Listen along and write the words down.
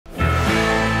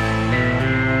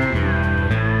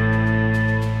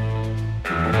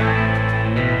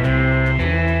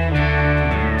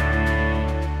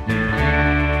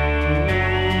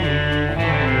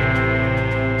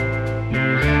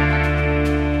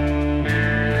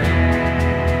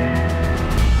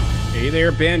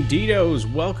there,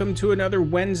 Banditos. Welcome to another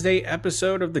Wednesday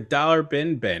episode of the Dollar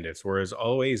Bin Bandits, where, as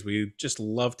always, we just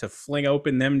love to fling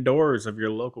open them doors of your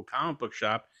local comic book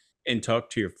shop and talk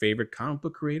to your favorite comic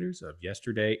book creators of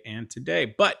yesterday and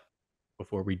today. But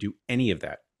before we do any of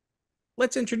that,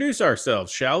 let's introduce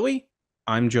ourselves, shall we?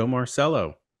 I'm Joe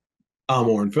Marcello. I'm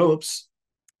Warren Phillips.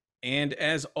 And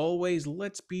as always,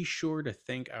 let's be sure to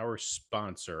thank our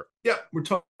sponsor. Yeah, we're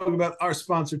talking about our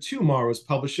sponsor, TwoMorrows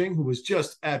Publishing, who was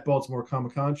just at Baltimore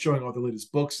Comic Con showing all the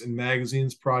latest books and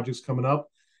magazines, projects coming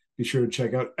up. Be sure to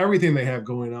check out everything they have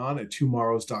going on at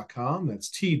twomorrows.com.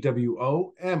 That's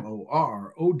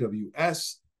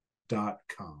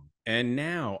TWOMOROWS.com. And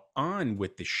now, on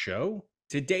with the show.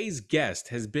 Today's guest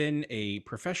has been a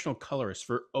professional colorist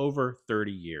for over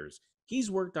 30 years. He's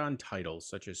worked on titles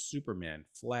such as Superman,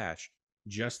 Flash,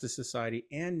 Justice Society,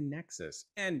 and Nexus,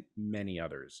 and many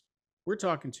others. We're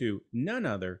talking to none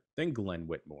other than Glenn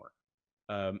Whitmore.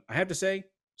 I have to say,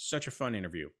 such a fun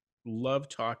interview. Love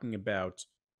talking about,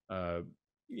 uh,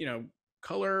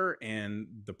 color and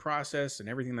the process and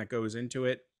everything that goes into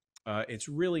it. It's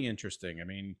really interesting. I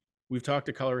mean, we've talked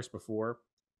to colorists before,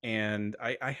 and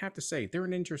I have to say, they're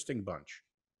an interesting bunch.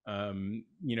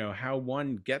 How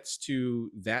one gets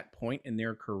to that point in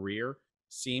their career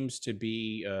seems to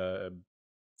be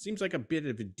seems like a bit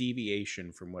of a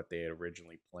deviation from what they had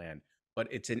originally planned, but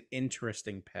it's an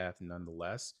interesting path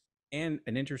nonetheless, and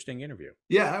an interesting interview.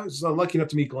 Yeah, I was lucky enough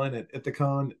to meet Glenn at the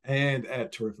con and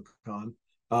at Terrificon.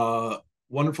 Uh,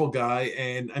 Wonderful guy.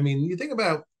 And I mean, you think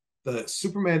about the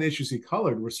Superman issues he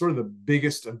colored were sort of the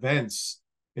biggest events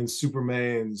in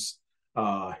Superman's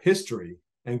history.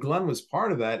 And Glenn was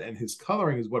part of that, and his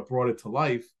coloring is what brought it to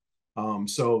life.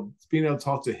 So being able to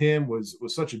talk to him was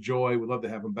such a joy. We'd love to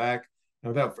have him back.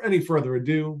 And without any further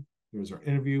ado, here's our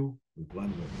interview with Glenn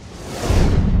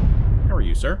Whitmore. How are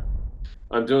you, sir?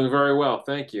 I'm doing very well,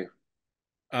 thank you.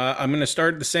 I'm going to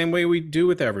start the same way we do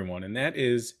with everyone, and that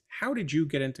is, how did you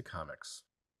get into comics?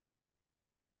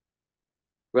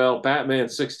 Well, Batman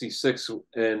 66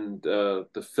 and the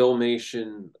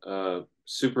Filmation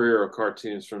superhero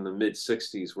cartoons from the mid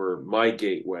 60s were my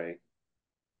gateway.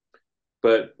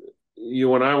 But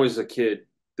when I was a kid,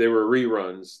 they were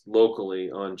reruns locally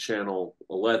on Channel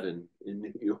 11 in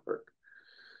New York.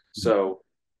 So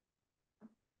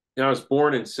I was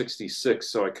born in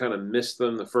 66, so I kind of missed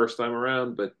them the first time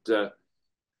around. But, by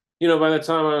the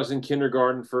time I was in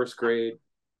kindergarten, first grade,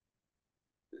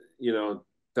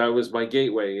 that was my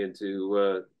gateway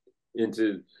into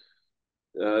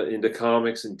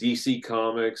comics and DC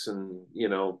Comics, and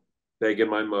begging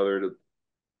my mother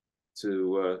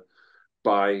to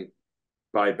buy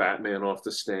Batman off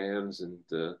the stands, and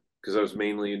because I was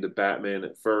mainly into Batman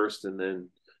at first, and then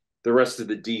the rest of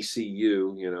the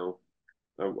DCU.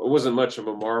 I wasn't much of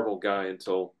a Marvel guy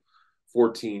until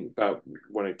 14, about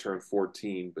when I turned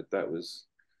 14, but that was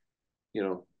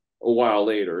a while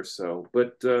later. So,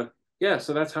 but yeah,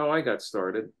 so that's how I got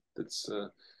started. That's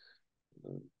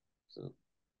so.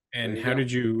 And how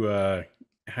did you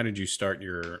start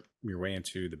your way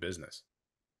into the business?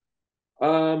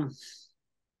 Um,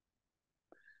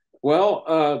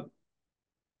 well,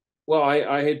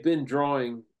 I had been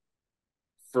drawing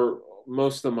for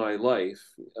most of my life,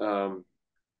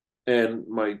 and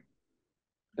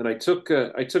I took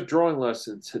drawing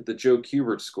lessons at the Joe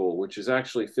Kubert School, which is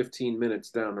actually 15 minutes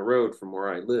down the road from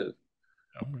where I live.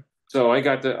 Oh. So I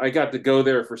got to go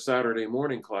there for Saturday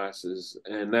morning classes,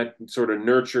 and that sort of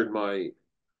nurtured my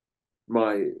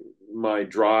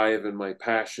drive and my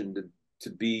passion to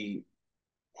be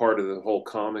part of the whole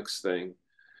comics thing.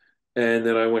 And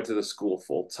then I went to the school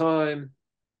full time.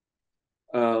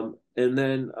 And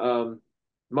then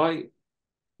my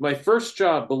first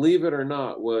job, believe it or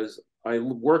not, was I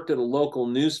worked at a local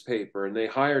newspaper, and they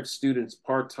hired students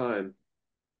part-time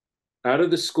out of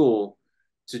the school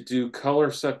to do color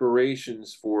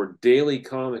separations for daily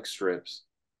comic strips.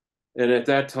 And at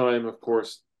that time, of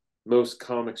course, most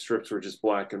comic strips were just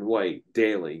black and white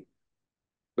daily.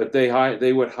 But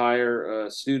they would hire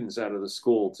students out of the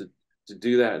school to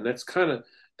do that. And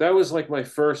that was like my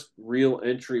first real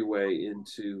entryway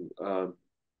into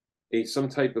some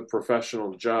type of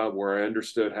professional job where I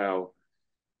understood how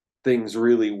things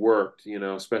really worked,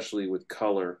 especially with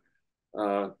color.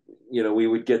 We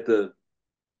would get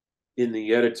in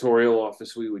the editorial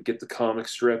office, we would get the comic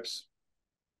strips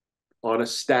on a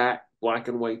stat, black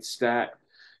and white stat,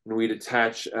 and we'd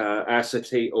attach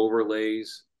acetate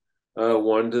overlays,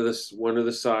 one to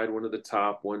the side, one to the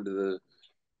top, one to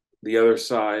the other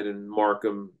side, and mark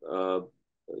them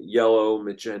yellow,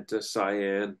 magenta,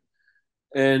 cyan.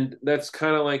 And that's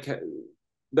kind of like that.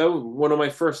 One of my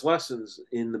first lessons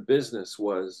in the business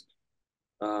was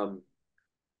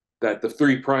that the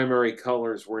three primary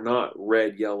colors were not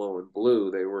red, yellow, and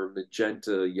blue. They were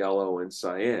magenta, yellow, and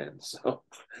cyan. So,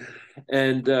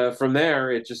 and from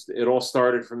there, it all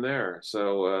started from there.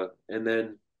 So, and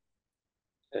then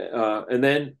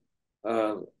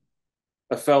uh,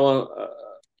 a fellow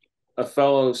a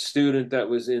fellow student that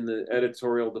was in the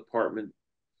editorial department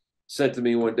said to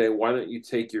me one day, "Why don't you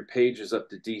take your pages up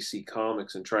to DC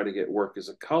Comics and try to get work as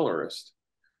a colorist?"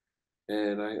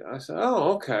 And I said,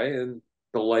 "Oh, okay." And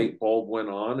the light bulb went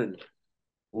on, and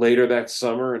later that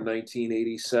summer in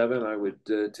 1987, I would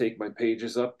take my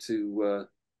pages up to.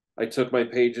 I took my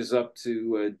pages up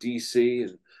to DC,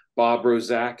 and Bob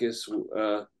Rozakis,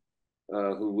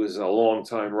 who was a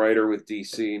longtime writer with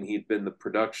DC, and he'd been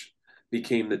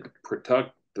became the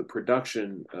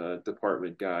production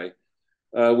department guy.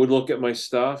 Would look at my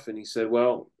stuff, and he said,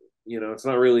 "Well, it's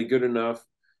not really good enough."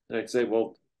 And I'd say,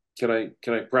 "Well, can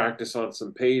I practice on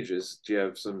some pages? Do you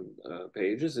have some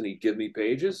pages?" And he'd give me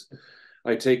pages.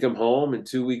 I'd take them home, and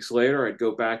 2 weeks later, I'd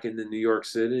go back into New York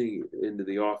City, into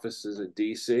the offices at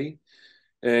DC.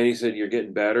 And he said, "You're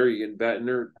getting better. You're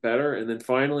getting better." And then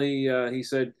finally, he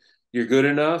said, "You're good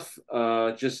enough.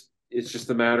 It's just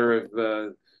a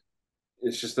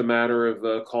matter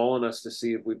of calling us to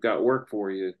see if we've got work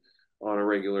for you on a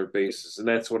regular basis." And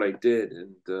that's what I did.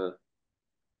 And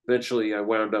eventually, I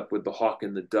wound up with The Hawk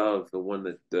and the Dove, the one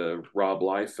that Rob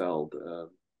Liefeld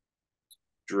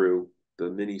drew, the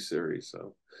miniseries.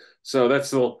 So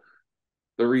that's the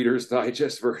Reader's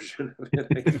Digest version of it,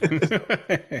 I guess.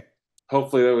 So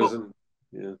hopefully, that wasn't.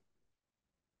 Yeah.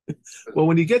 Well,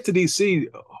 when you get to DC,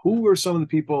 who were some of the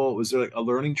people? Was there like a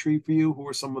learning tree for you? Who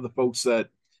were some of the folks that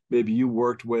maybe you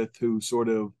worked with who sort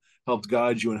of helped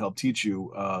guide you and help teach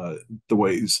you the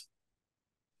ways?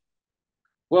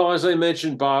 Well, as I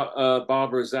mentioned, Bob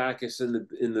Rozakis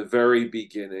in the very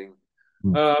beginning.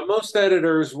 Most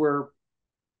editors were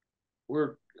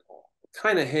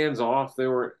kind of hands off.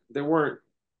 Uh,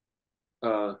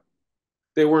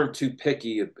 they weren't too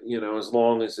picky, as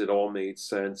long as it all made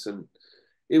sense, and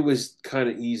it was kind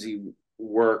of easy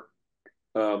work.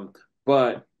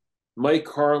 But Mike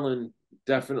Carlin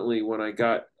definitely, when I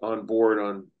got on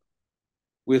board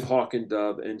with Hawk and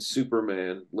Dove and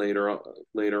Superman later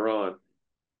on,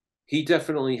 he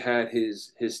definitely had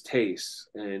his tastes.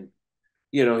 And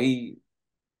he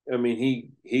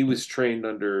was trained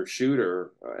under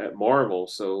Shooter at Marvel,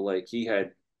 so like he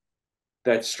had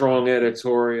that strong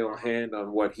editorial hand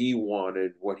on what he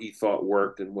wanted, what he thought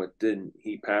worked, and what didn't.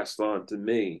 He passed on to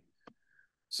me.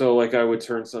 So like I would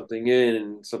turn something in,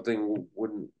 and something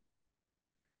wouldn't.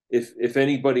 If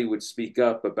anybody would speak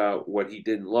up about what he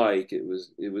didn't like, it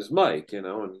was Mike, and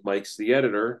Mike's the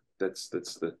editor. That's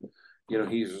the,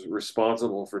 he's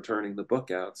responsible for turning the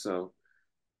book out. So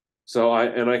I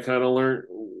kind of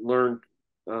learned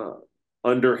uh,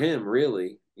 under him.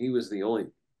 Really, he was the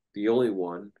only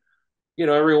one.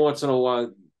 Every once in a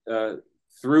while,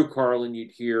 through Carlin,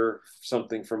 you'd hear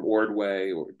something from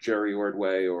Ordway or Jerry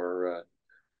Ordway or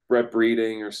Brett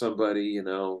Breeding or somebody.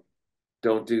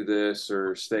 Don't do this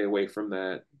or stay away from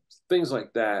that, things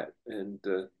like that. And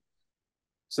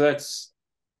so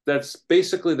that's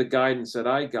basically the guidance that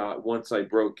I got once I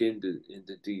broke into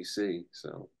DC.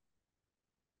 So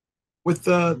With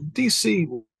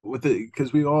DC,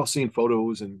 because we've all seen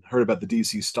photos and heard about the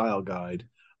DC style guide.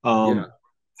 yeah.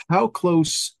 How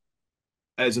close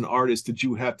as an artist did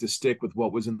you have to stick with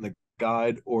what was in the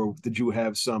guide, or did you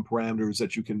have some parameters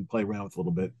that you can play around with a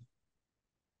little bit?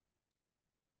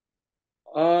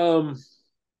 Um,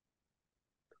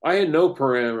 I had no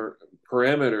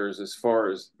parameters as far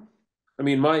as, I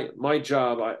mean, my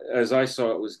job, as I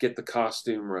saw it, was get the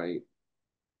costume right.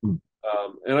 Hmm.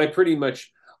 And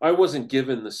I wasn't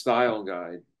given the style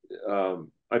guide.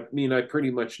 I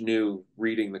pretty much knew,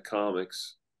 reading the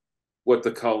comics, what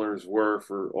the colors were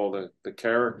for all the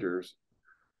characters.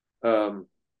 Um,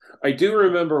 I do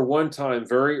remember one time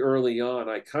very early on,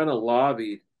 I kind of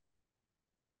lobbied,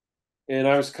 and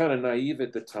I was kind of naive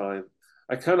at the time.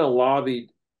 I kind of lobbied,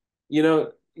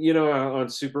 on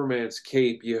Superman's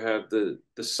cape, you have the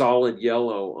solid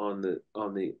yellow on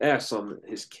the S on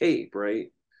his cape,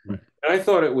 right? Right. And I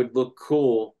thought it would look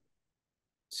cool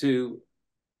to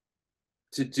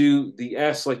do the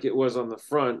S like it was on the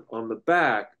front, on the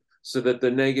back, so that the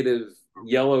negative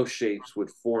yellow shapes would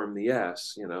form the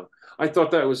S. I thought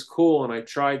that was cool, and I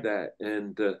tried that,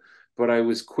 and but I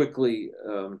was quickly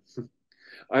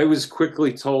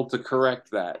told to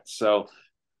correct that. So,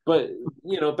 but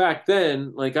back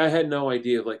then, like I had no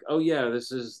idea. Like, oh yeah,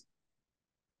 this is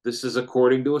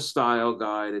according to a style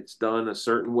guide. It's done a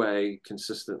certain way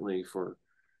consistently for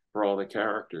all the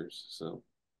characters. So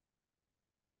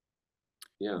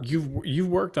Yeah. You've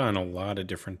worked on a lot of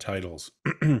different titles,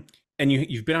 and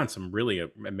you've been on some really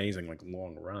amazing like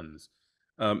long runs.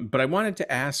 But I wanted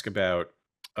to ask about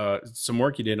some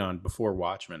work you did on Before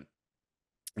Watchmen,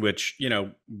 which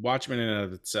Watchmen in and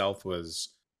of itself was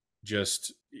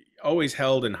just always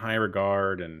held in high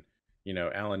regard, and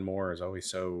Alan Moore is always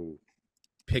so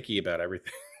picky about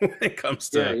everything when it comes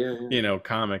Yeah, to yeah, yeah.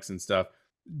 comics and stuff.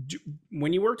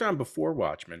 When you worked on Before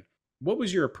Watchmen, what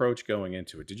was your approach going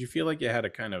into it? Did you feel like you had to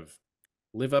kind of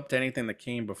live up to anything that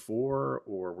came before,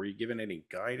 or were you given any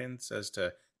guidance as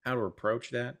to how to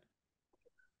approach that?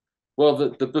 Well,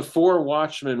 the Before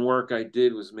Watchmen work I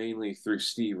did was mainly through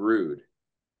Steve Rude,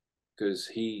 because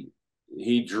he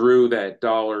drew that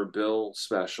dollar bill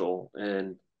special,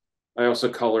 and I also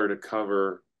colored a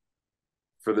cover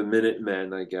for the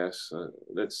Minutemen, I guess.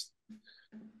 That's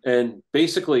and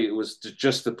basically it was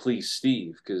just to please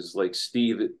Steve, because like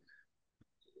Steve,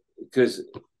 because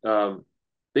um,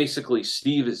 basically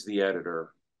Steve is the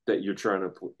editor that you're trying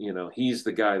to, he's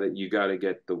the guy that you got to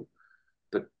get the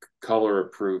color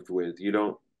approved with. You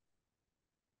don't,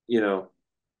 you know,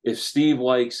 if Steve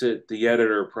likes it, the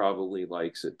editor probably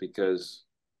likes it, because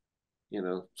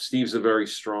Steve's a very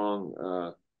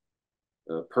strong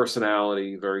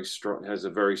personality, very strong, has a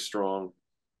very strong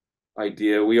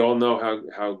idea. We all know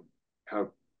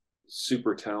how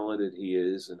super talented he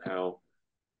is, and how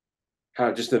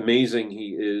just amazing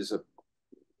he is.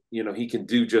 He can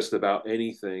do just about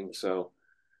anything. So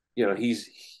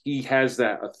he has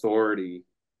that authority,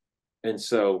 and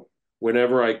so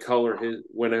whenever I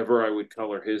would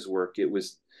color his work, it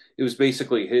was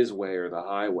basically his way or the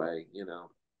highway.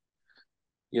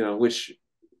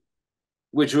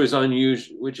 Which was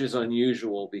unusual, which is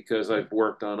unusual, because I've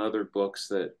worked on other books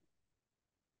that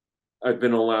I've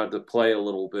been allowed to play a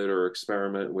little bit or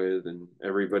experiment with, and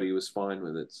everybody was fine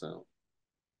with it. So,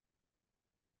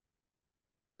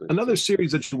 but Another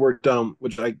series that you worked on,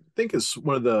 which I think is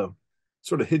one of the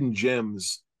sort of hidden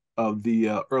gems of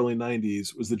the early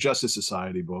 '90s, was the Justice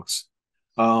Society books.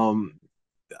 Um,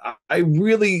 I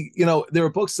really, there were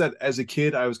books that as a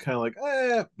kid I was kind of like,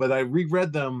 but I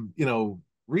reread them,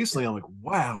 recently. I'm like,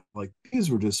 wow, like these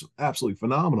were just absolutely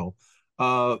phenomenal.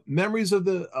 Memories of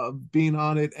the being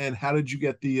on it, and how did you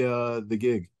get the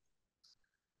gig?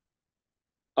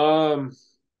 um,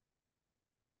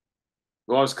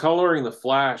 well, I was coloring the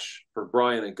Flash for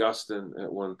Brian Augustin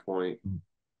at one point,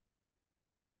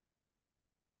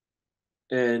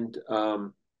 and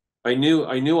I knew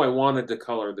I wanted to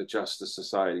color the Justice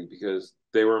Society because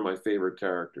they were my favorite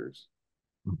characters,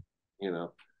 you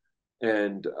know,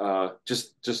 and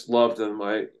just loved them.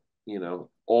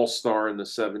 All Star in the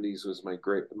 '70s was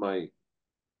my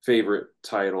favorite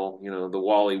title. The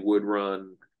Wally Wood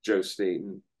run, Joe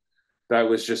Staton. That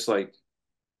was just like,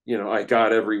 I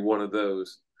got every one of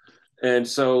those. And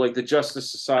so like the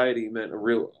Justice Society meant a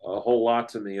whole lot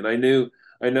to me. And I know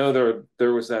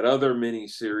there was that other mini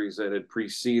series that had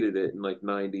preceded it in like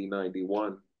 90,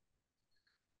 91.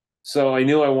 So I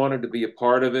knew I wanted to be a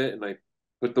part of it, and I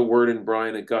put the word in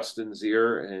Brian Augustin's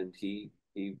ear, and he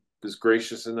was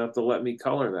gracious enough to let me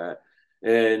color that.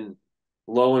 And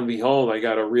lo and behold, I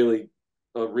got a really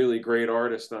great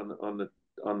artist on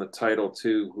the title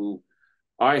too,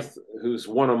 who's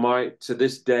one of my, to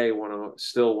this day,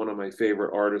 still one of my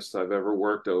favorite artists I've ever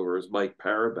worked over, is Mike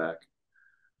Parabek.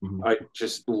 Mhm. I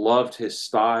just loved his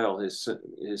style, his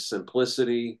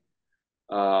simplicity.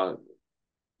 Uh,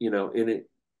 in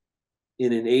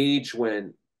an age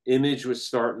when Image was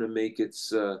starting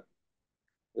to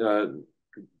uh,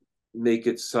 make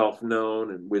itself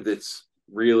known, and with its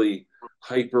really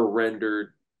hyper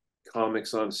rendered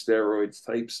comics on steroids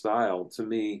type style, to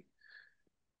me,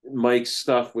 Mike's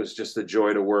stuff was just a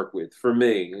joy to work with for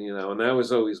me, and that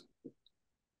was always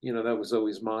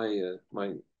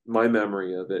my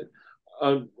memory of it.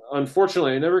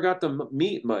 Unfortunately, I never got to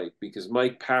meet Mike, because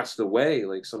Mike passed away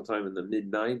like sometime in the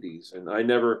mid '90s, and I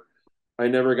never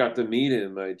got to meet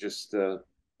him. I just,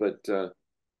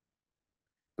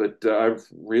 but I've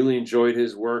really enjoyed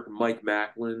his work. Mike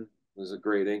Macklin was a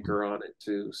great inker on it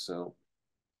too.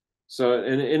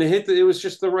 And it was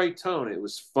just the right tone. It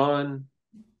was fun,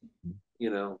 you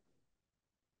know.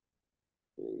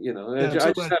 Yeah, I'm I so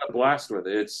just glad. had a blast with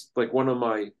it. It's like one of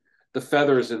the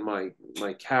feathers in my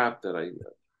cap that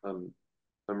I'm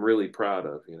I'm really proud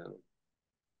of.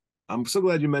 I'm so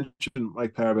glad you mentioned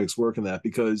Mike Parabek's work in that,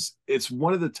 because it's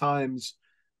one of the times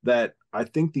that I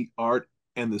think the art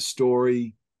and the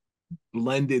story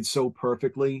blended so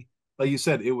perfectly. Like you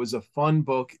said, it was a fun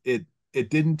book. It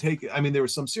didn't take. I mean, there were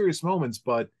some serious moments,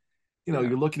 but Yeah,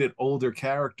 you're looking at older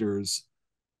characters,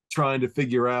 trying to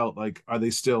figure out, like, are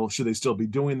they still, should they still be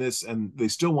doing this? And they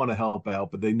still want to help out,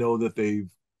 but they know that they've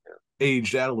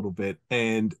aged out a little bit.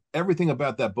 And everything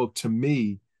about that book to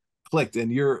me clicked.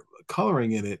 And you're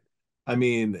coloring in it. I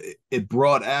mean, it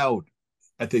brought out,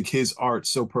 I think, his art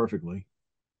so perfectly.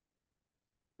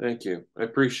 Thank you. I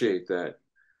appreciate that.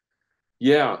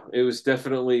 Yeah, it was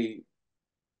definitely.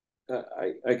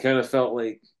 I kind of felt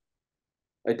like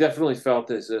I definitely felt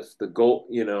as if the goal,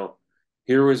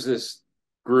 here was this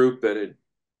group that had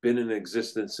been in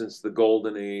existence since the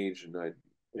golden age,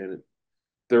 and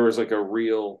there was like a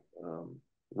real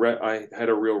I had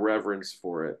a real reverence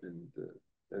for it, and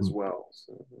as well.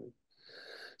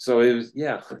 So it was,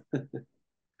 yeah.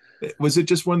 Was it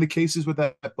just one of the cases with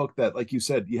that book that, like you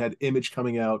said, you had Image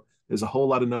coming out? There's a whole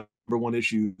lot of number 1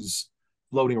 issues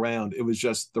floating around. It was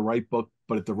just the right book,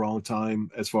 but at the wrong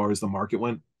time as far as the market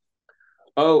went.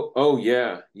 Oh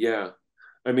yeah, yeah.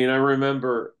 I mean, I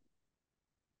remember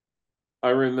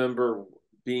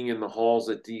being in the halls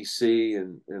at DC,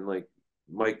 and like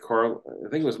Mike Carl, I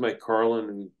think it was Mike Carlin,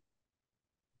 who,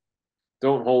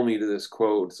 don't hold me to this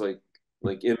quote. It's like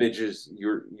Images,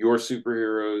 your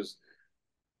superheroes,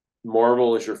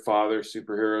 Marvel is your father's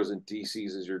superheroes, and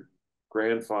DC's is your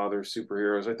grandfather's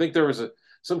superheroes. I think there was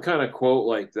some kind of quote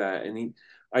like that, and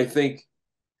I think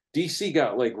DC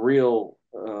got like real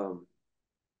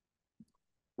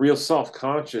self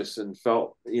conscious and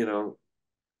felt,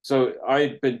 So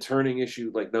I'd been turning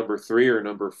issue like number 3 or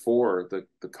number 4,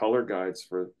 the color guides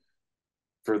for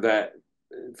that,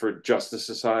 for Justice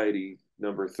Society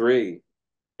number 3,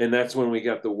 and that's when we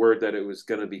got the word that it was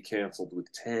going to be canceled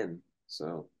with 10.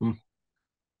 So, Mm.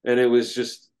 and it was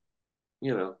just,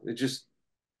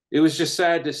 it was just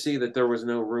sad to see that there was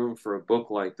no room for a book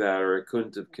like that, or it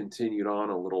couldn't have continued on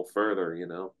a little further.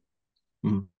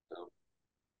 Mm. So,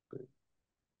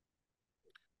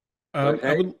 but I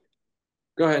hey, would.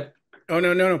 go ahead. Oh,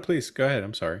 no, no, no! Please go ahead.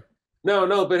 I'm sorry.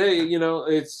 No, but hey,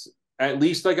 it's at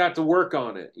least I got to work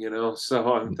on it.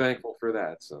 So I'm thankful for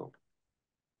that. So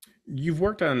You've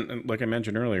worked on, like I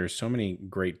mentioned earlier, so many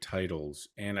great titles,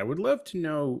 and I would love to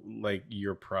know like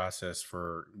your process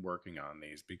for working on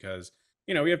these because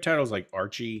we have titles like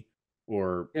Archie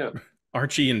or yeah,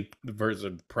 Archie and the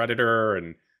versus Predator,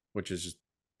 and which is just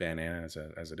bananas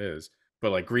as it is,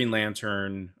 but like Green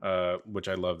Lantern, which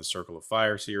I love, the Circle of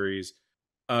Fire series.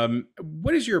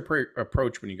 What is your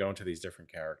approach when you go into these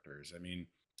different characters? I mean,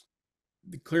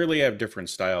 they clearly have different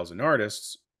styles and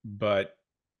artists, but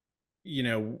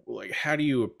like how do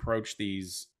you approach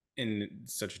these in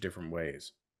such different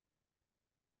ways?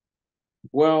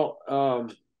 well,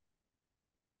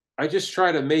 I just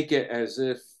try to make it as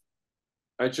if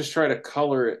I just try to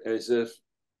color it as if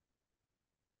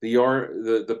the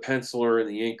penciler and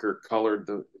the inker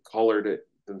colored it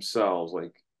themselves,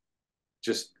 like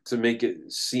just to make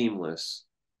it seamless.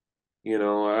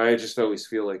 I just always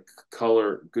feel like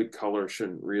good color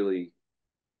shouldn't really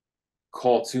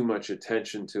call too much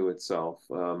attention to itself,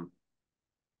 or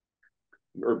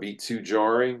be too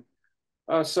jarring.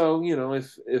 So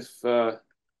if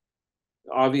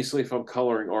obviously if I'm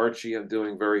coloring Archie, I'm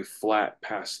doing very flat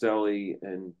pastelly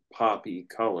and poppy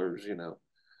colors.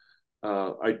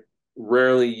 I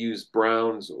rarely use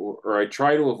browns, or I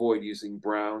try to avoid using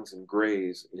browns and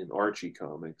grays in Archie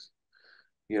comics.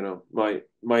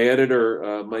 My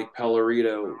editor, Mike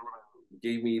Pellerito,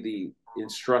 gave me the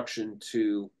instruction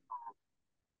to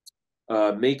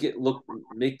make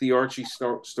the Archie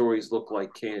stories look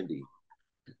like candy,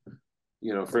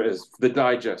 for as the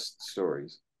digest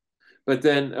stories. But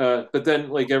then,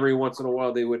 like every once in a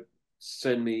while, they would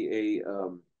send me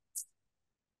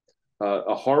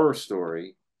a horror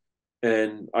story,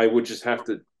 and I would just have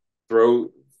to throw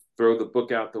the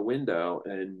book out the window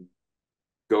and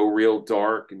go real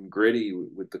dark and gritty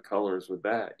with the colors with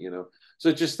that. So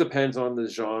it just depends on the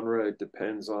genre. It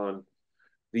depends on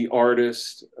the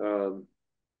artist. You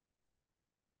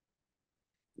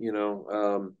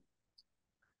know,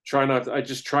 I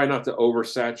just try not to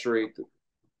oversaturate,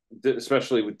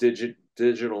 especially with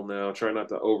digital now. Try not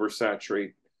to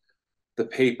oversaturate the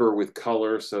paper with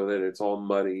color so that it's all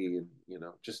muddy, and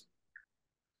just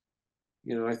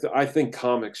I think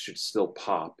comics should still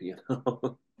pop.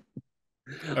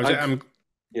 I was, I'm I'm,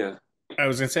 Yeah. I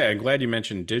was gonna say, I'm glad you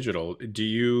mentioned digital. Do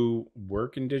you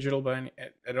work in digital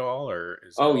at all, or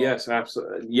is Oh that? yes,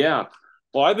 absolutely. Yeah.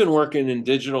 Well, I've been working in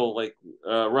digital like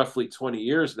roughly 20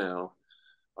 years now.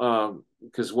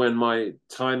 Because when my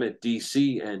time at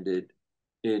DC ended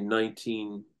in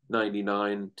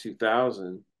 1999,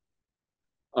 2000,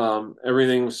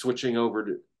 everything was switching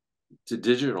over to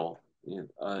digital.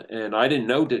 And I didn't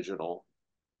know digital.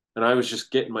 and I was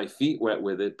just getting my feet wet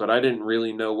with it, but I didn't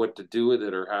really know what to do with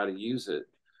it or how to use it.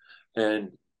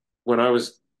 And when I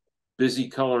was busy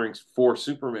coloring 4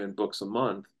 Superman books a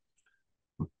month,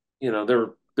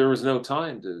 there was no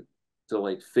time to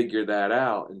like figure that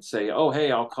out and say, oh,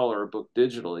 hey, I'll color a book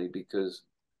digitally, because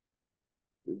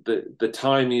the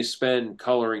time you spend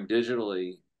coloring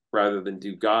digitally rather than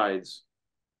do guides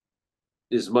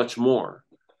is much more.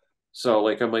 So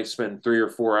like I might spend 3 or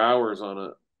 4 hours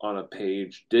on a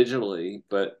page digitally,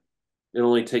 but it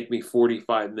only take me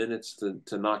 45 minutes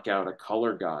to knock out a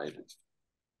color guide.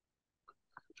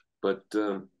 But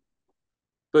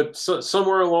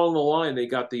somewhere along the line, they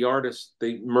got the artist.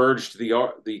 They merged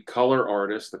the color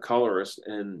artist, the colorist,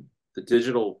 and the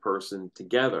digital person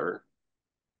together,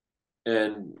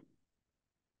 and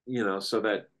so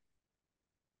that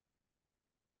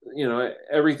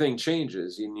everything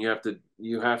changes, and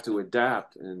you have to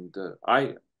adapt. And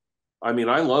I mean,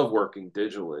 I love working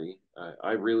digitally.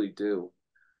 I really do.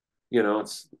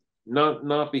 It's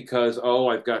not because, oh,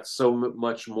 I've got so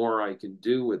much more I can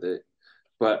do with it,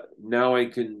 but now I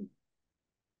can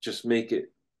just make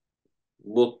it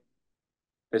look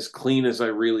as clean as I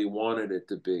really wanted it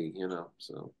to be.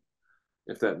 So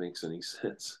if that makes any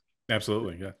sense.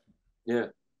 Absolutely, yeah. Yeah.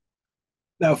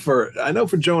 Now, I know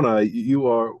for Jonah, you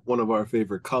are one of our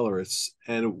favorite colorists,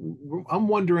 and I'm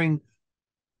wondering,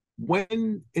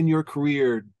 when in your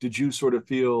career did you sort of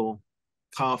feel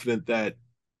confident that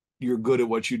you're good at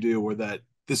what you do, or that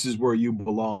this is where you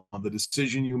belong? The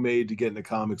decision you made to get into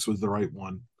comics was the right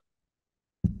one.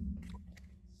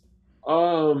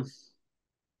 Um,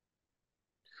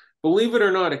 Believe it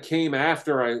or not, it came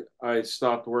after I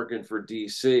stopped working for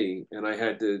DC and I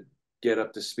had to get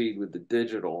up to speed with the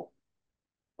digital.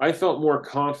 I felt more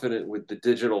confident with the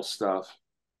digital stuff.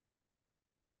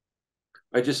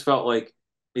 I just felt like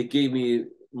it gave me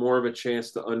more of a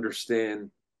chance to understand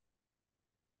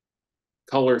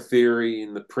color theory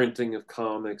and the printing of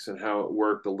comics and how it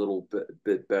worked a little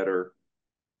bit better.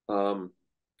 Um,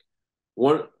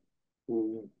 one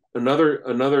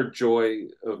another joy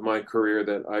of my career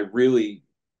that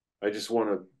I just want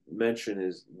to mention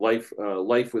is Life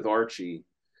with Archie,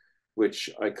 which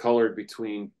I colored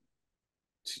between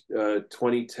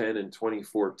 2010 and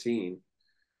 2014.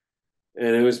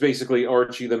 And it was basically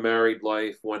Archie, the married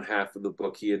life. One half of the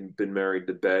book, he had been married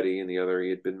to Betty, and the other, he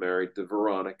had been married to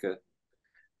Veronica.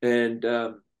 And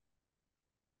that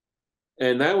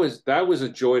was a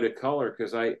joy to color,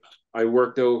 because I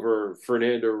worked over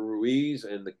Fernando Ruiz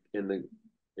and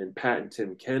Pat and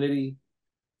Tim Kennedy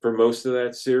for most of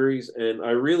that series, and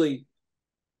I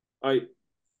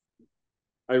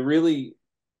I really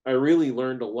I really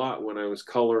learned a lot when I was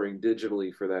coloring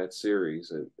digitally for that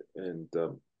series, and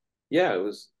yeah, it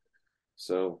was.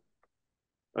 So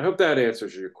I hope that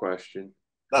answers your question.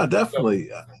 No, So,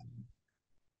 definitely. I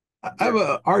yeah, have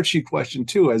a Archie question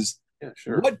too. As yeah,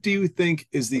 sure. what do you think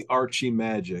is the Archie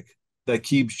magic that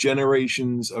keeps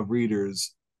generations of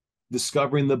readers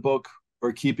discovering the book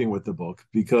or keeping with the book?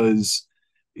 Because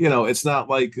it's not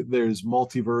like there's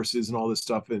multiverses and all this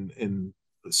stuff in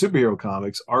superhero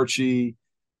comics. Archie,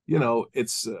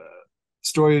 it's a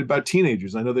story about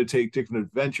teenagers. I know they take different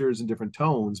adventures and different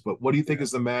tones, but what do you think Yeah.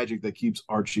 is the magic that keeps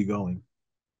Archie going?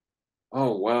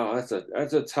 Oh wow, that's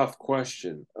a tough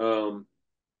question.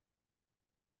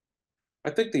 I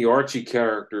think the Archie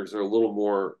characters are a little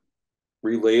more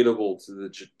relatable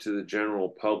to the general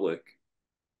public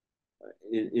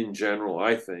in general.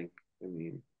 I think. I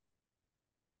mean,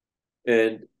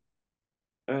 and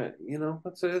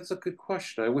that's a good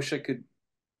question. I wish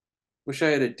I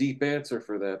had a deep answer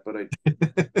for that, but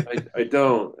I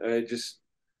don't.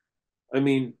 I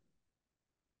mean,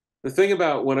 the thing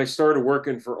about when I started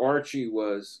working for Archie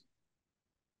was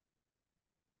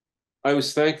I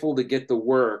was thankful to get the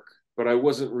work, but I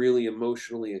wasn't really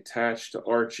emotionally attached to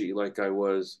Archie like I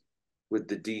was with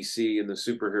the DC and the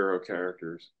superhero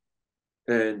characters.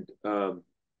 And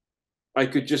I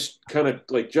could just kind of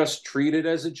like just treat it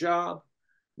as a job.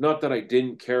 Not that I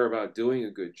didn't care about doing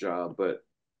a good job, but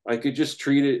I could just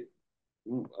treat it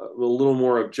a little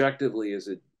more objectively as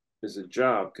a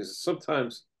job, because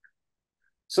sometimes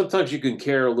you can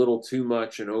care a little too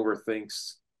much and overthink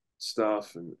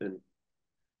stuff, and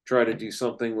try to do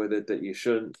something with it that you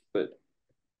shouldn't. But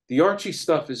the Archie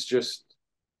stuff is just,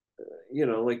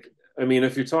 like, I mean,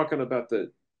 if you're talking about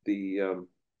the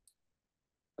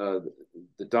uh,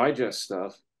 the digest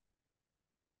stuff,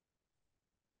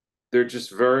 the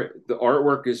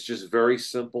artwork is just very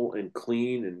simple and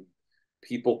clean, and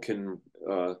people can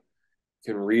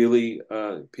really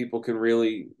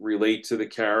relate to the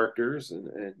characters,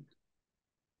 and,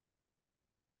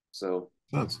 so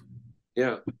That's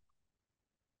yeah.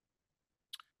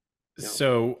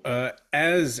 So,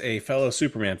 as a fellow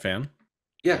Superman fan,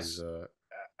 because Yes.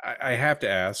 I have to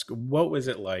ask, what was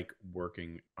it like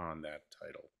working on that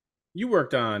title? You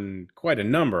worked on quite a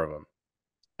number of them,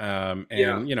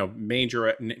 Yeah.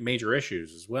 and major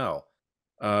issues as well.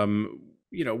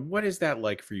 What is that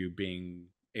like for you being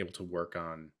able to work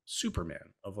on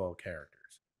Superman of all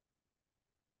characters?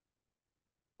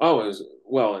 Oh, it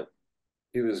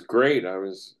was great. I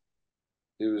was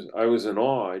in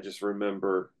awe.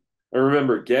 I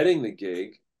remember getting the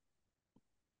gig,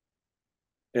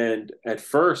 and at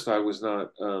first I was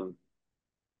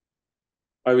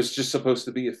just supposed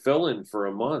to be a fill-in for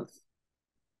a month.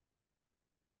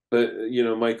 But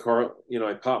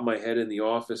I popped my head in the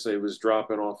office. I was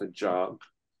dropping off a job.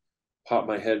 Popped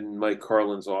my head in Mike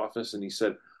Carlin's office, and he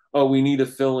said, "Oh, we need a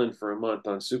fill-in for a month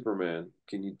on Superman.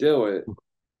 Can you do it?"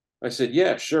 I said,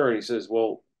 "Yeah, sure." And he says,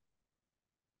 "Well,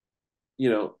 you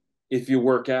know, if you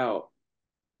work out,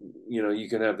 you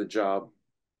can have the job,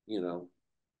 you know,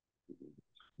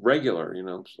 regular."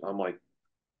 I'm like,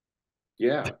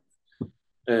 "Yeah."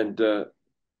 And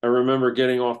I remember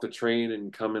getting off the train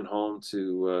and coming home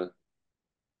to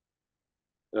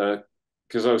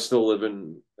because I was still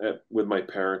living with my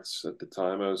parents at the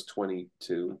time. I was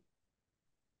 22,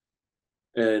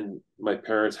 and my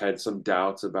parents had some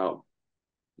doubts about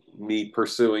me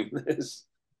pursuing this,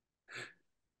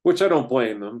 which I don't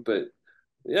blame them. But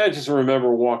yeah, I just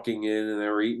remember walking in and they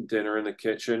were eating dinner in the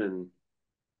kitchen and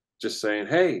just saying,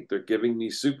 "Hey, they're giving me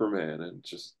Superman," and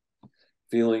just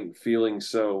feeling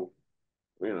so,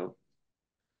 you know,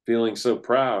 feeling so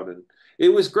proud. And it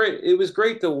was great. It was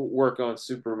great to work on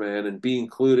Superman and be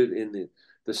included in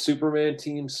the Superman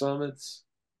team summits.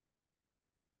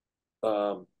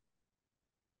 Um,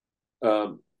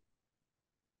 um,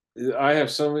 I have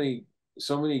so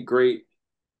many great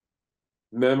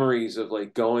memories of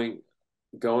like going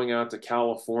out to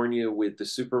California with the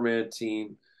Superman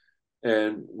team,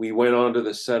 and we went onto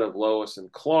the set of Lois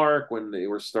and Clark when they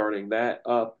were starting that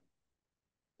up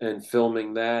and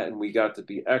filming that, and we got to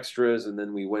be extras, and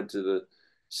then we went to the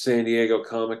San Diego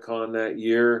Comic-Con that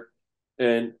year.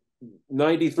 And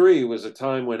 93 was a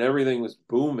time when everything was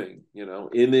booming,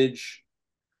 Image.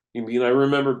 I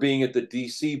remember being at the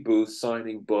DC booth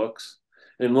signing books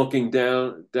and looking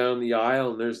down the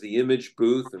aisle, and there's the Image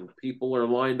booth, and people are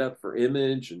lined up for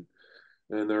Image, and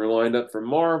they're lined up for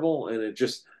Marvel, and it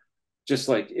just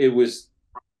like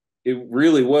it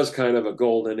really was kind of a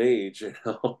golden age.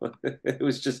 It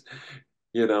was just,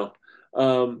 you know,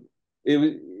 um,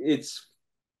 it's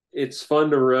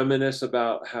fun to reminisce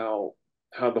about how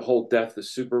the whole Death of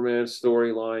Superman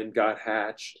storyline got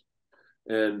hatched,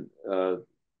 and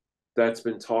that's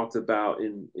been talked about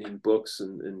in books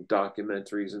and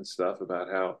documentaries and stuff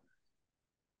about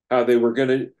how they were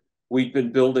gonna. We'd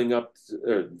been building up.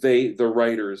 The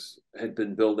writers had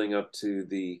been building up to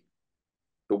the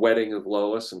wedding of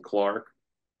Lois and Clark,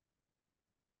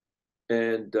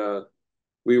 and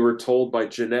we were told by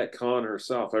Jeanette Kahn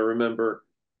herself. I remember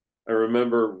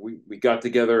we got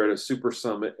together at a super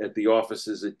summit at the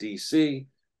offices at DC.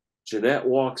 Jeanette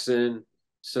walks in,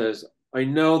 says, "I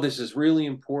know this is really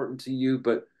important to you,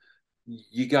 but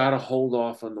you got to hold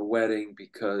off on the wedding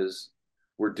because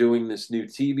we're doing this new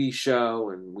TV show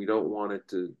and we don't want it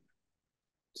to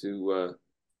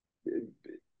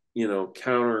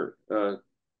counter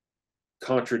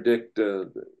contradict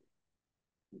the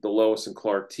Lois and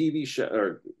Clark TV show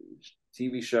or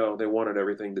TV show. They wanted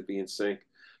everything to be in sync."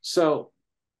 So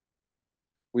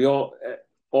we all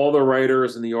the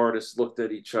writers and the artists looked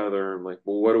at each other and like,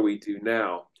 "Well, what do we do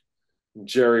now?" And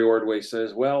Jerry Ordway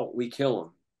says, "Well, we kill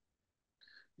him,"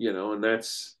 and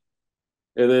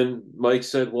and then Mike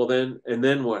said, "Well,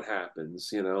 then what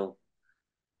happens?"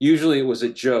 Usually it was a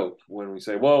joke when we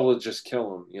say, "Well, we'll just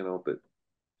kill him," but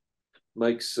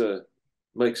Mike's uh,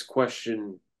 Mike's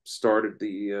question started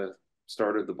the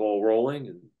ball rolling,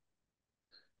 and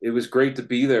it was great to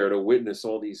be there to witness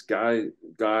all these guys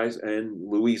and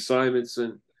Louise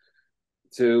Simonson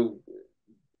to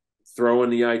throwing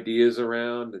the ideas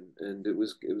around, and it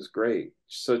was great.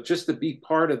 So just to be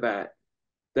part of that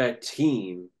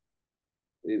team,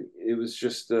 it was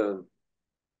just I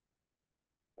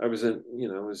was in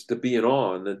it was to be in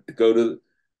awe and then to go to,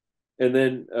 and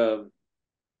then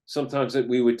sometimes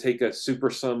we would take a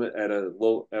super summit at a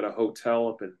hotel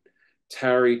up in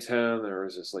Tarrytown. There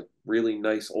was this like really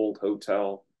nice old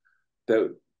hotel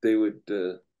that they would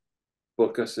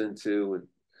book us into, and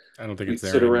I don't think it's we'd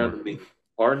there sit around anymore. and meet.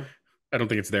 Pardon? I don't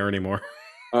think it's there anymore.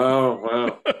 Oh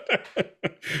wow.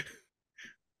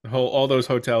 All those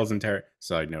hotels in Terry.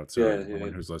 Side note, sorry, Yeah, everyone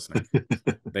yeah, who's listening.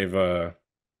 They've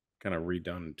kind of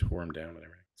redone and tore them down and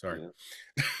everything. Sorry.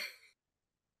 yeah.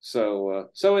 So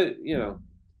it,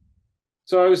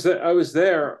 so I was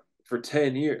there for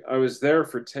 10 years. I was there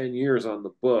for 10 years on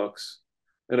the books,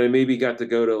 and I maybe got to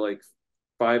go to like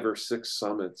 5 or 6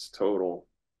 summits total.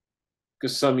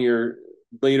 Because some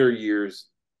later years,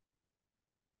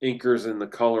 inkers and the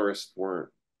colorist weren't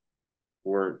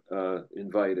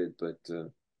invited, but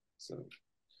so.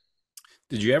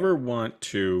 Did you ever want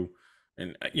to,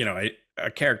 and a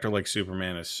character like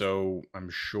Superman is so, I'm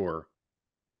sure,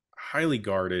 highly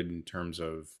guarded in terms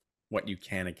of what you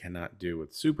can and cannot do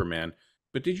with Superman.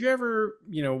 But did you ever,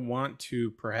 want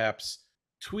to perhaps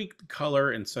tweak the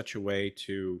color in such a way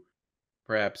to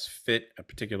perhaps fit a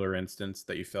particular instance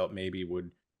that you felt maybe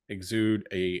would exude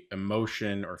a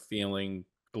emotion or feeling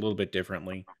a little bit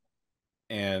differently,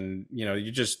 and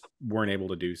you just weren't able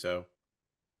to do so?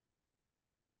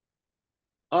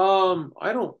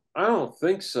 I don't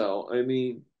think so. I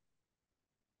mean,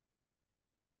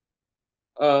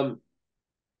 um,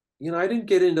 I didn't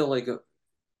get into like a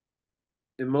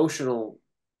emotional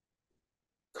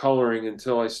coloring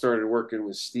until I started working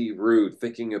with Steve Rude,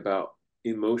 thinking about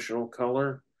emotional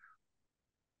color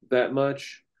that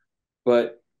much.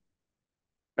 But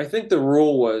I think the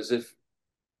rule was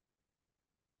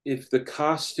if the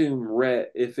costume read,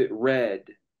 if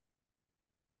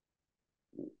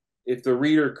the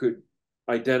reader could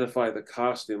identify the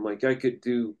costume, like I could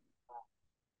do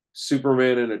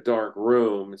Superman in a dark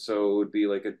room, so it would be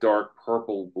like a dark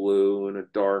purple blue and a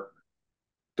dark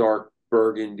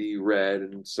burgundy red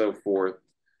and so forth.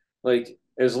 Like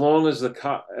as long as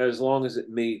it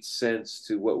made sense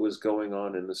to what was going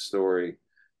on in the story,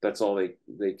 that's all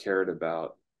they cared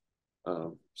about.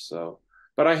 So,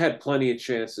 but I had plenty of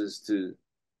chances to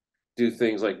do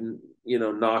things like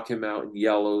knock him out in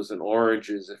yellows and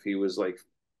oranges if he was like,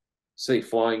 say,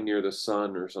 flying near the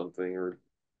sun or something, or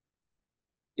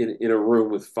in a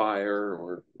room with fire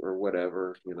or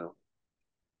whatever.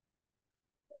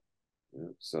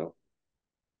 So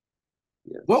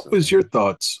yeah. What So was your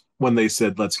thoughts when they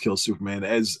said let's kill Superman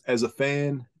as a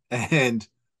fan and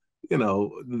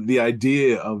the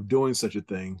idea of doing such a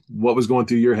thing? What was going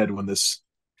through your head when this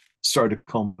started to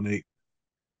culminate?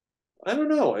 I don't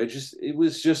know. It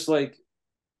was just like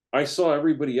I saw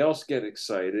everybody else get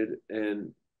excited,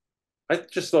 and I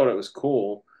just thought it was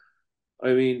cool.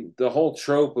 I mean, the whole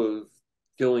trope of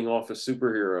killing off a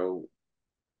superhero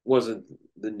wasn't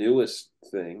the newest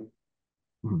thing.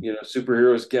 Mhm.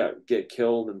 Superheroes get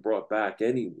killed and brought back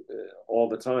all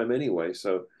the time anyway.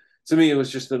 So to me, it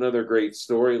was just another great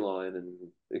storyline, and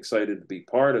excited to be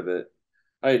part of it.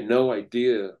 I had no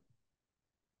idea.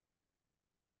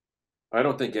 I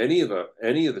don't think any of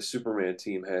the Superman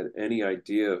team had any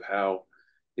idea of how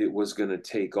it was going to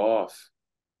take off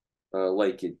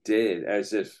like it did,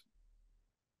 as if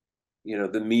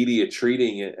the media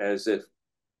treating it as if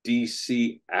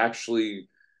DC actually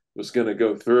was going to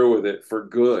go through with it for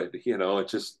good. It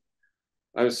just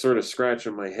I was sort of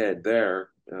scratching my head there,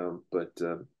 but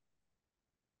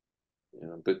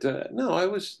no, I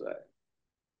was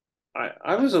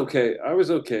okay. I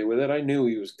was okay with it. I knew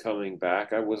he was coming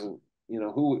back. I wasn't,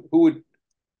 who would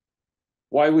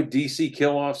why would DC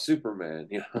kill off Superman?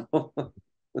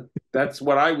 That's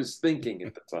what I was thinking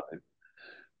at the time.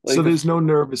 So Like, there's no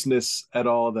nervousness at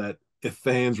all that if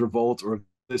fans revolt or if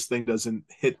this thing doesn't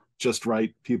hit just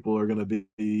right, people are going to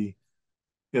be,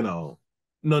 you know,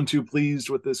 none too pleased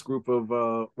with this group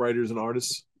of writers and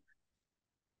artists.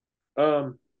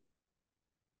 um,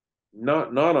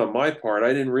 not on my part.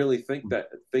 I didn't really think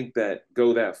that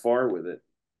go that far with it.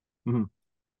 Mhm.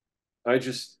 I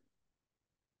just,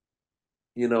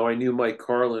 I knew Mike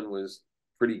Carlin was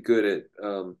pretty good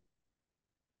at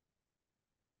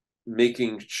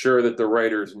making sure that the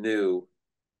writers knew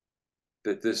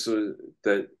that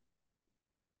that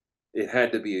it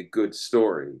had to be a good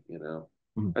story.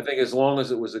 Mhm. I think as long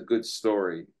as it was a good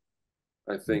story,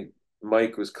 I think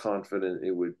Mike was confident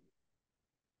it would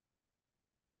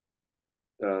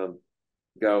um,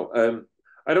 go.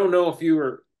 I don't know if you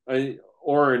were,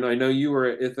 Oren. I know you were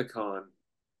at Ithacon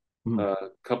Mhm. a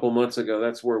couple months ago.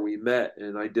 That's where we met,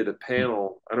 and I did a Mhm.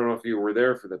 panel. I don't know if you were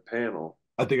there for the panel.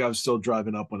 I think I was still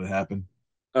driving up when it happened.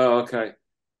 Oh, okay.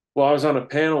 Well, I was on a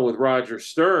panel with Roger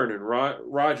Stern, and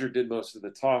Roger did most of the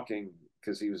talking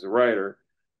because he was a writer.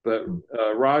 But Mhm.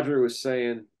 Roger was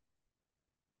saying,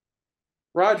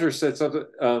 Roger said something.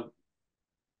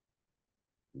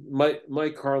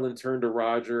 Mike Carlin turned to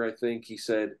Roger. I think he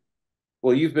said,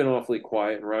 "Well, you've been awfully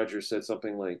quiet." And Roger said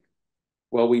something like,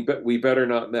 "Well, we better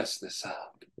not mess this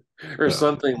up," or Yeah.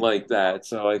 something like that.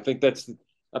 So I think that's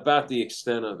about the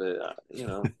extent of it.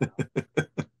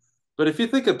 But if you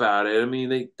think about it, I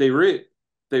mean, they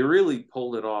really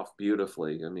pulled it off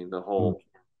beautifully. I mean, the Mhm. whole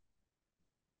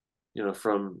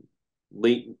from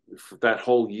late that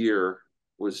whole year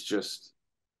was just,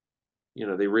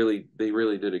 they really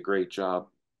did a great job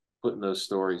putting those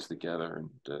stories together,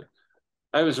 and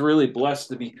I was really blessed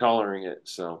to be coloring it.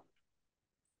 So,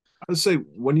 I would say,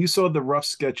 when you saw the rough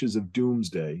sketches of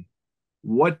Doomsday,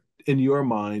 what in your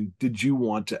mind did you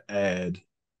want to add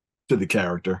to the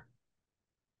character?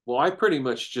 well, I pretty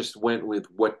much just went with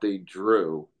what they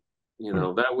drew.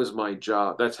 Hmm. That was my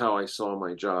job. That's how I saw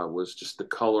my job, was just to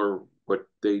color what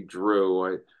they drew.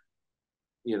 I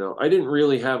didn't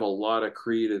really have a lot of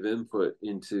creative input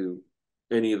into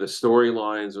any of the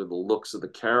storylines or the looks of the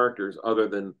characters, other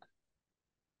than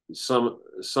some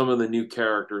of the new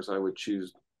characters I would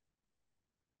choose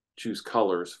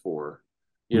colors for.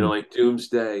 Hmm. Like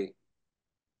Doomsday.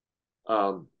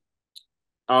 Um,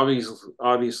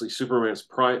 obviously Superman's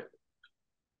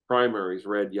primary is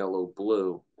red, yellow,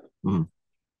 blue, Hmm.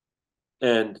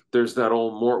 and there's that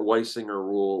old Mort Weisinger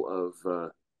rule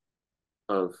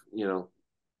of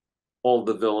all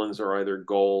the villains are either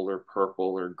gold or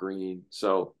purple or green.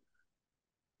 So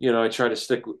I try to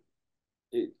stick with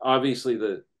it. Obviously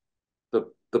the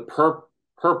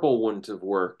purple wouldn't have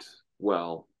worked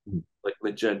well, like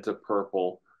magenta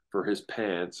purple for his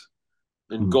pants,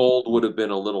 and Hmm. gold would have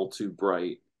been a little too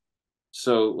bright.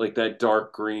 So like that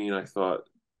dark green, I thought,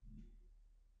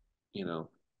 you know,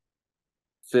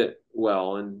 fit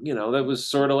well. And, that was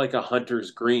sort of like a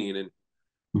hunter's green. And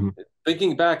Hmm.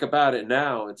 thinking back about it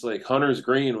now, it's like hunter's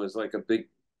green was like a big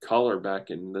color back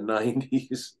in the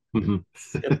 90s. Hmm.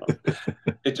 You know,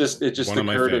 it just One of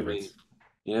my occurred to me. favorites.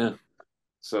 Yeah.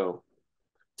 So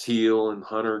teal and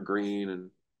hunter green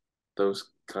and those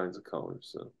kinds of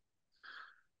colors.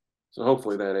 So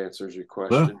hopefully that answers your Well,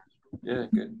 question. Yeah,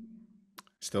 good.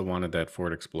 Still wanted that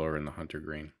Ford Explorer in the hunter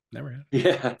green. Never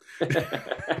Yeah.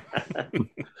 had.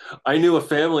 I knew a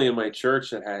family in my church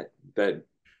that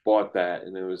bought that,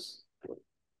 and it was,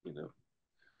 you know,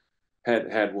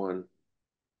 had one.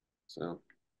 So,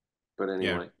 but Yeah.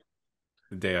 anyway.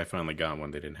 The day I finally got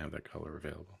one, they didn't have that color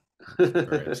available. I was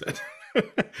very upset.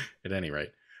 At any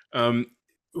rate,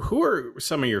 who are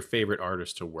some of your favorite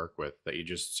artists to work with that you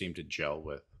just seem to gel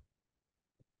with?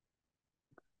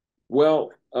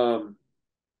 Well,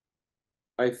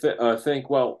 I think,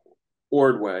 well,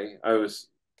 Ordway. I was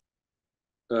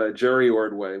Jerry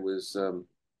Ordway was.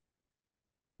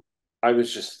 I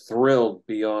was just thrilled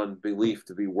beyond belief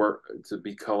to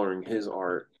be coloring his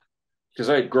art, because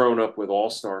I had grown up with All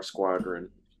Star Squadron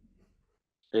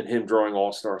and him drawing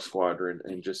All Star Squadron,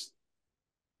 and just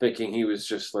thinking he was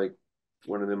just like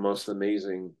one of the most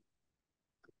amazing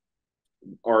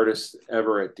artists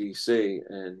ever at DC.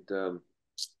 And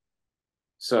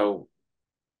so,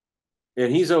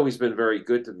 and he's always been very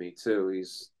good to me too.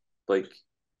 He's like,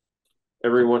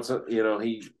 every once,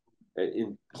 he,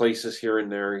 in places here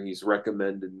and there, he's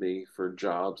recommended me for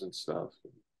jobs and stuff.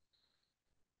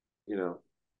 You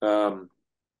know,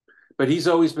 but he's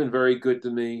always been very good to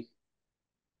me.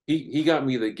 He got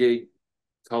me the gig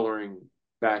coloring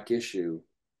back issue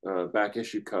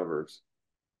covers.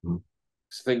 hmm.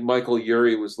 I think Michael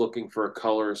Urey was looking for a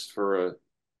colorist for a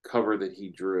cover that he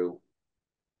drew,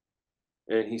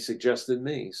 and he suggested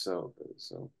me. So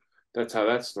that's how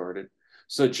that started.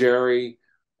 So Jerry,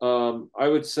 I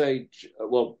would say,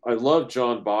 well, I love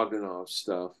John Bogdanov's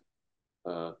stuff.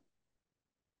 Uh,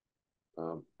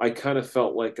 I kind of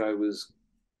felt like I was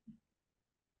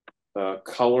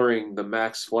coloring the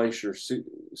Max Fleischer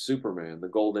Superman, the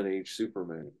Golden Age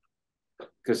Superman,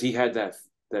 because he had that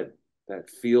that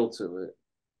feel to it.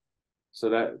 So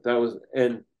that was,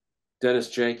 and Dennis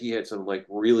Janke had some like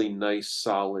really nice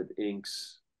solid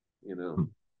inks, you know.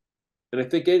 And I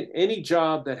think any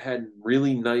job that had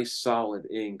really nice solid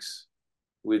inks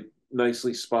with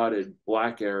nicely spotted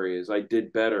black areas, I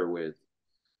did better with,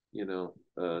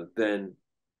 than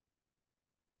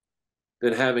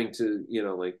having to,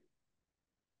 like,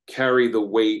 carry the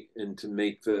weight and to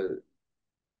make the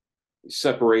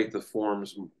separate the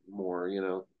forms more,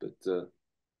 But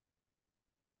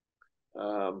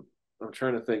I'm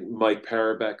trying to think. Mike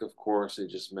Parabek, of course, I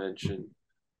just mentioned.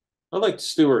 I liked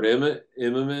Stuart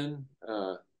Immonen.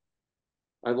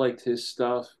 I liked his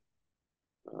stuff.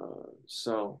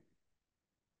 So,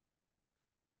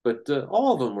 but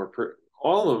all of them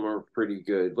are pretty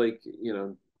good. Like,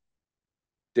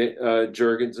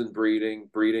 Jurgens and Breeding.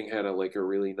 Breeding had a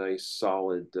really nice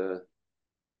solid,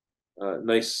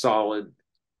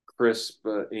 crisp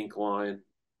ink line.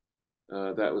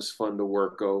 That was fun to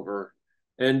work over.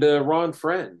 And Ron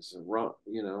Friends,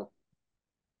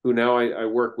 who now I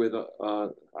work with.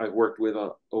 I worked with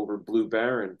over Blue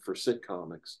Baron for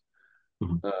sitcomics.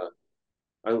 Hmm.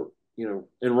 I you know,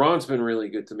 and Ron's been really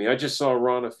good to me. I just saw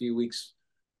Ron a few weeks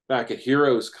back at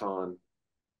Heroes Con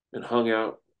and hung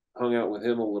out with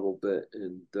him a little bit,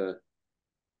 and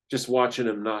just watching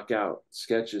him knock out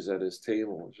sketches at his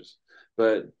table.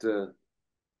 But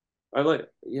I like,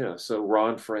 so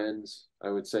Ron Friends, I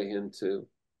would say him too.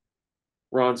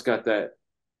 Ron's got that.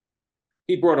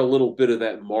 He brought a little bit of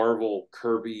that Marvel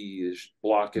Kirby-ish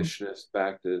blockishness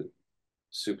back to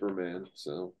Superman.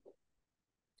 So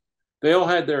they all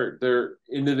had their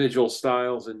individual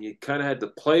styles, and you kind of had to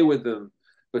play with them,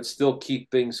 but still keep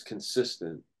things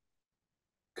consistent.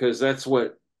 Because that's why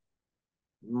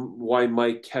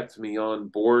Mike kept me on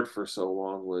board for so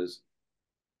long, was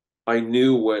I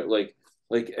knew what, like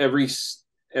every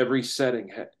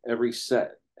setting, every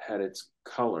set had its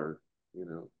color,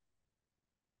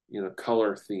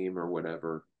 color theme or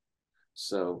whatever.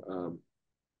 So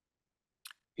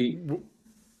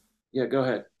yeah, go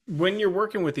ahead. When you're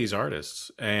working with these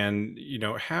artists, and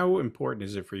how important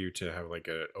is it for you to have like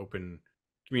an open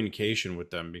communication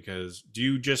with them? Because do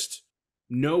you just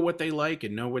know what they like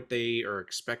and know what they are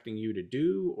expecting you to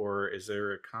do, or is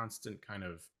there a constant kind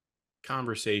of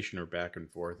conversation or back and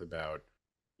forth about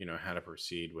how to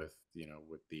proceed with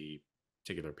with the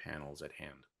particular panels at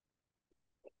hand?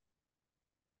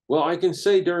 Well, I can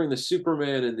say during the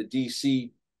Superman and the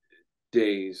DC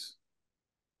days,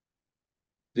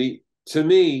 to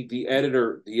me, the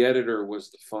editor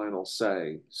was the final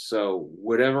say. So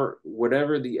whatever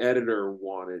the editor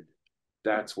wanted,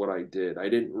 that's what I did. I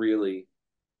didn't really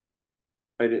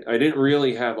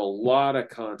have a lot of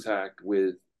contact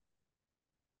with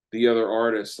the other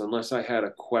artists unless I had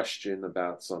a question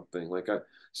about something. Like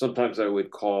sometimes I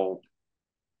would call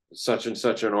such and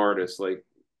such an artist, like,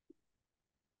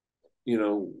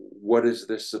 what is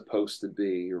this supposed to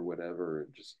be or whatever.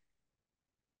 And just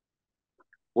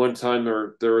one time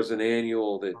there was an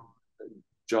annual that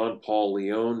John Paul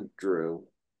Leone drew.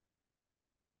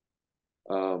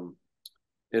 And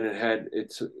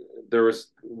there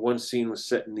was one scene was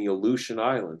set in the Aleutian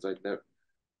Islands. I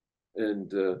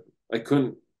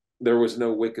couldn't, there was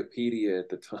no Wikipedia at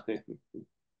the time.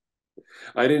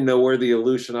 I didn't know where the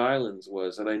Aleutian Islands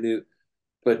was, and I knew,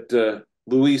 but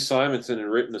Louise Simonson had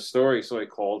written a story, so I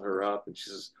called her up, and she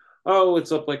says, "Oh,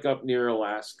 it's up near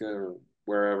Alaska or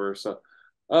wherever." So,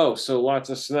 oh, so lots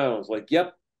of snow. I was like,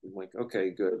 "Yep." I'm like, "Okay,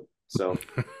 good." So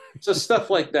stuff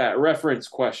like that, reference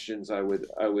questions. I would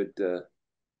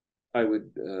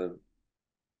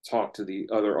talk to the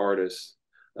other artists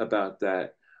about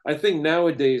that. I think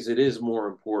nowadays it is more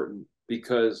important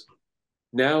because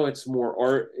now it's more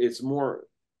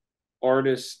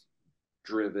artist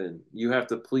driven. You have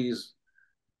to please,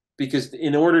 because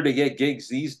in order to get gigs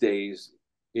these days,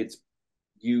 it's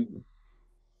you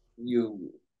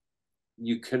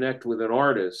connect with an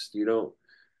artist. You don't,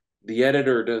 the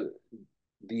editor does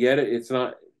it's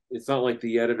not like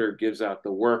the editor gives out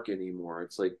the work anymore.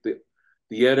 It's like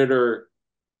the editor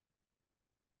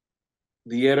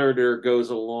goes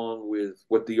along with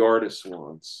what the artist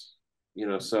wants.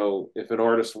 So if an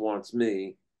artist wants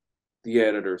me, the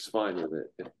editor's fine with it.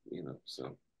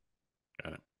 So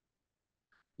Got it.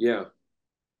 Yeah.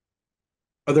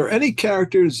 Are there any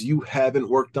characters you haven't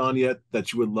worked on yet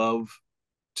that you would love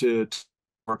to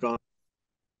work on?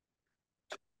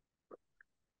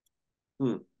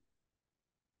 Hmm.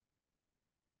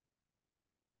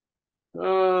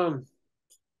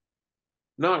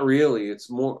 Not really.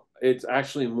 It's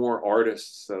actually more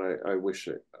artists that I wish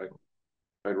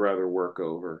I'd rather work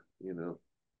over,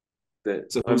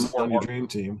 that So I'm who's more on your dream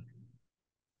team?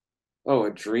 Oh,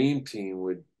 a dream team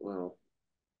would, well,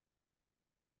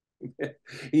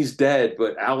 he's dead,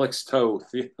 but Alex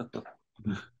Toth.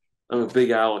 I'm a big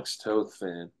Alex Toth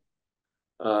fan.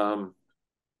 Um,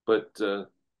 but I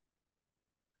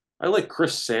like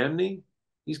Chris Samney.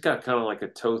 He's got kind of like a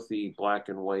Tothy black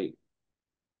and white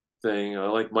thing. I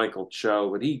like Michael Cho,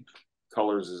 but he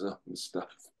colors his own stuff.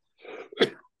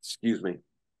 Excuse me.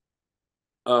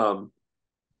 Um,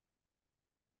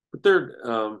 but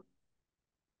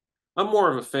I'm more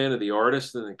of a fan of the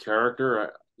artist than the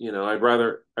character. I'd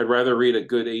rather read a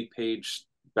good 8-page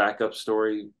backup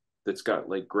story that's got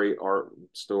like great art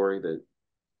story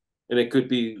and it could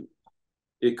be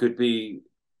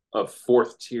a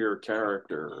fourth tier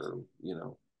character,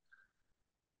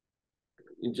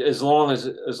 as long as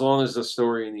the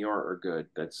story and the art are good.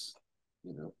 That's,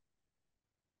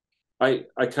 I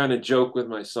kind of joke with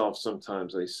myself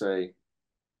sometimes. I say,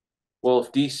 well,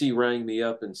 if DC rang me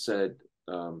up and said,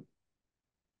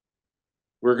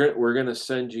 we're gonna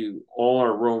send you all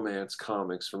our romance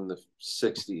comics from the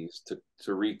 '60s to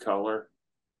recolor,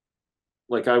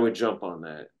 like I would jump on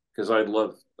that because I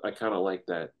kind of like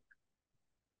that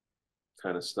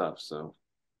kind of stuff. So,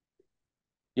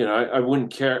 you know, I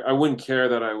wouldn't care. I wouldn't care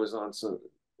that I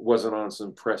wasn't on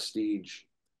some prestige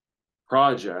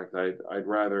project. I'd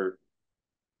rather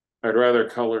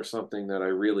color something that I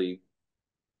really,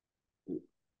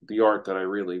 the art that I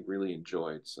really, really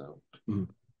enjoyed. So. Mhm.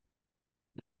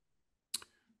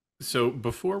 So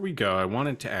before we go, I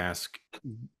wanted to ask,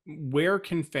 where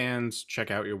can fans check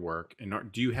out your work,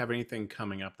 and do you have anything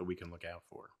coming up that we can look out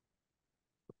for?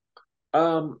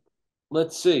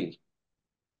 Let's see.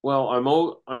 Well, I'm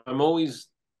always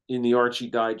in the Archie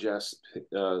Digest,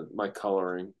 my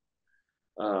coloring.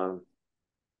 Um,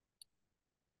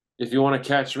 if you want to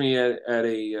catch me at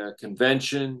a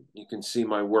convention, you can see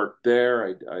my work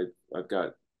there. I've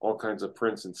got all kinds of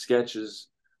prints and sketches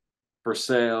for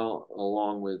sale,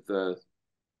 along with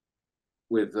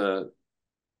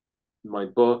my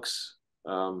books.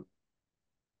 I'm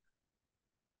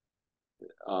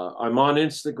on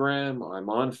Instagram. I'm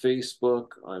on Facebook.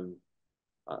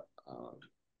 Uh, uh,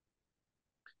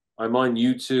 I'm on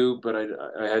YouTube,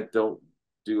 but don't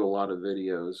do a lot of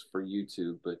videos for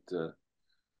YouTube. But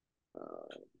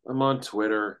I'm on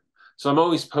Twitter, so I'm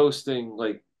always posting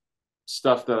like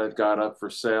stuff that I've got up for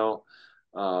sale.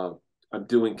 I'm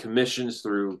doing commissions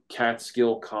through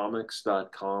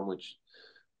catskillcomics.com, which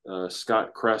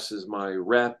Scott Kress is my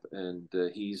rep, and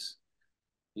he's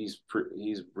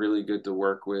really good to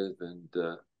work with. And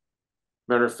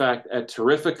matter of fact, at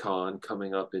Terrificon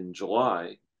coming up in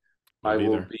July, We'll I be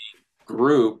will there. be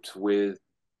grouped with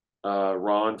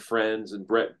Ron Friends and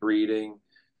Brett Breeding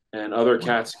and other Wow.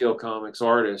 Catskill Comics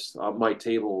artists. My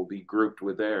table will be grouped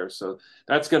with theirs, so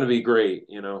that's going to be great,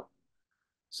 you know.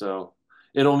 So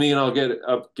it'll mean I'll get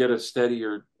a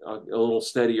little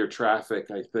steadier traffic,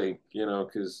 I think, you know,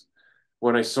 because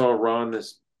when I saw Ron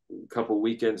this couple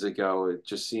weekends ago, it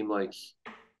just seemed like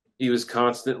he was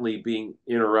constantly being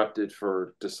interrupted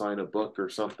to sign a book or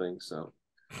something. So.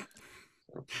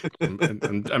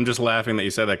 I'm just laughing that you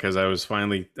said that, because I was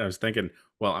thinking,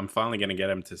 well, I'm finally going to get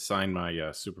him to sign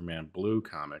my Superman Blue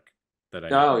comic that I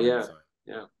Oh never had yeah, signed.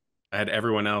 yeah. I had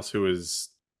everyone else who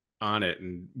was on it,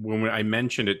 and when I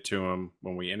mentioned it to him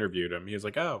when we interviewed him, he was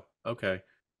like, "Oh, okay."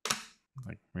 I'm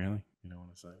like, really? You don't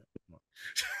want to sign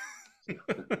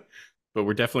it? But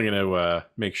we're definitely going to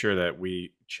make sure that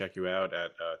we check you out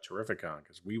at Terrificon,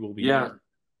 because we will be Yeah.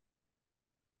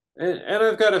 there. And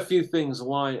I've got a few things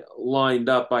lined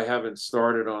up. I haven't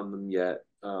started on them yet.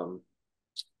 Uh,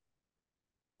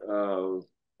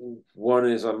 One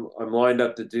is I'm lined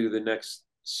up to do the next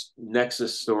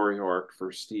Nexus story arc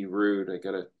for Steve Rude. I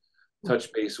got to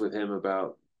touch base with him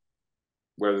about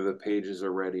whether the pages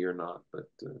are ready or not. But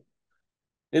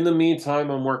in the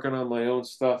meantime, I'm working on my own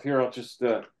stuff. Here, I'll just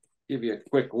give you a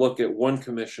quick look at one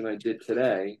commission I did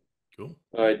today. Cool.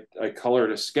 I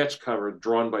colored a sketch cover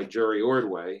drawn by Jerry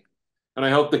Ordway, and I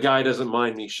hope the guy doesn't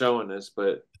mind me showing this,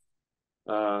 but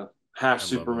half I love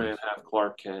Superman, those. half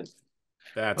Clark Kent.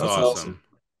 That's That's awesome. awesome.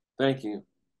 Thank you.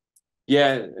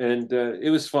 Yeah, and it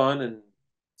was fun, and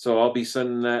so I'll be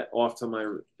sending that off to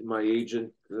my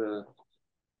agent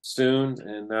soon,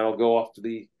 and that'll go off to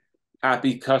the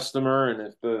happy customer. And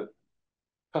if the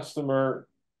customer,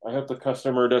 I hope the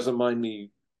customer doesn't mind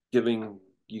me giving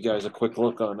you guys a quick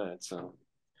look on that. So.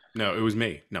 No, it was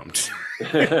me. No.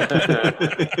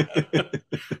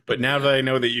 But now that I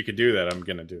know that you could do that, I'm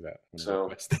gonna do that.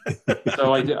 So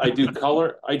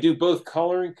I do both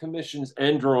coloring commissions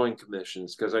and drawing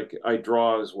commissions, because I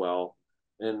draw as well,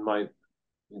 and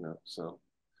so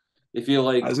if you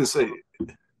like. I was gonna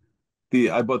say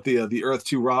I bought the Earth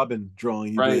 2 Robin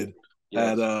drawing you Right, did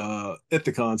yes. at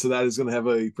Ithacon, so that is going to have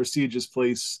a prestigious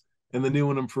place in the new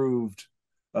and improved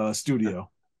studio.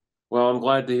 Well, I'm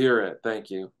glad to hear it. Thank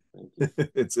you.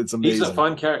 It's He's a amazing.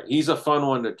 fun character. He's a fun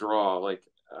one to draw. Like,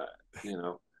 you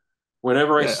know,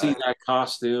 whenever I see Yeah, that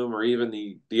costume, or even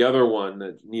the other one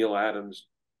that Neil Adams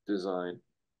designed,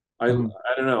 I mhm.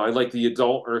 don't know. I like the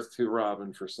adult Earth 2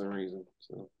 Robin for some reason.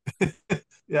 So.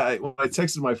 Yeah. When I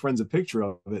texted my friends a picture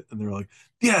of it, and they're like,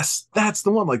 "Yes, that's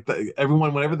the one." Like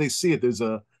everyone, whenever they see it, there's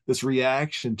this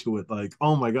reaction to it, like,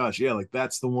 "Oh my gosh, yeah, like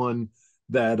that's the one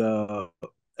that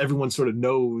everyone sort of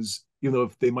knows, even though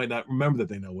if they might not remember that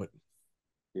they know it."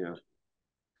 Yeah.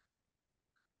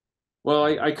 Well,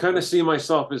 I kind of see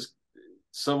myself as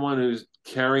someone who's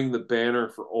carrying the banner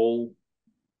for old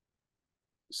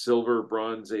silver,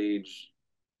 bronze age,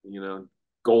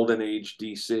 golden age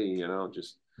DC,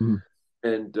 just Mhm.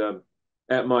 and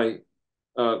at my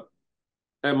uh,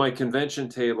 at my convention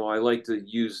table, I like to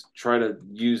try to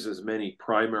use as many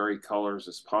primary colors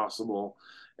as possible,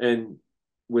 and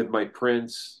with my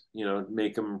prints,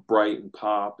 make them bright and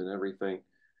pop and everything.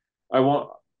 I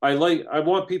want I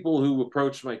want people who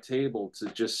approach my table to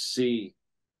just see,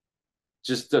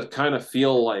 just to kind of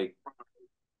feel like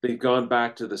they've gone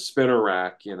back to the spinner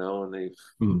rack, you know, and they've.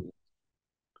 Mm.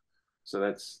 So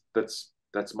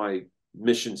that's my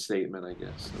mission statement, I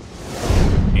guess.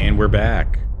 And we're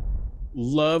back.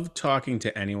 Love talking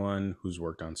to anyone who's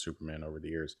worked on Superman over the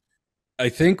years. I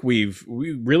think we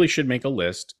really should make a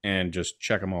list and just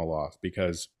check them all off,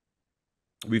 because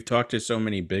we've talked to so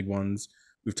many big ones.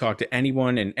 We've talked to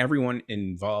anyone and everyone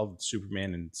involved with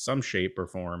Superman in some shape or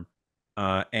form.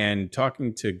 And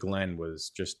talking to Glenn was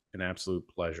just an absolute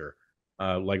pleasure.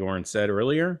 Like Oren said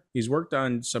earlier, he's worked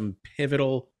on some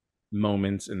pivotal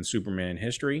moments in Superman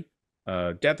history.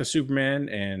 Death of Superman,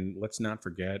 and let's not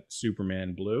forget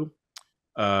Superman Blue,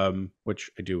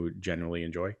 which I do genuinely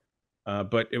enjoy.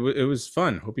 But it was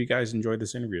fun. Hope you guys enjoyed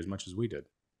this interview as much as we did.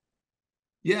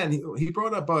 Yeah, and he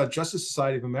brought up Justice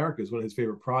Society of America as one of his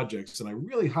favorite projects, and I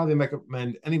really highly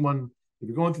recommend anyone, if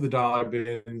you're going through the dollar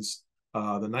bins, the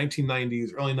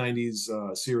 1990s, early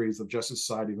 90s series of Justice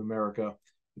Society of America.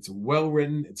 It's well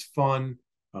written, it's fun.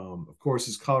 Of course,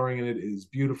 his coloring in it is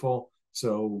beautiful.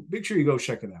 So make sure you go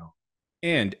check it out.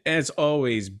 And as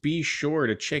always, be sure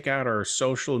to check out our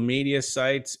social media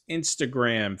sites: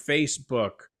 Instagram,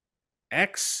 Facebook,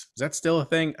 X. Is that still a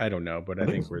thing? I don't know, but I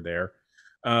think we're there.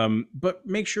 But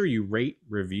make sure you rate,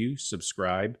 review,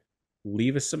 subscribe,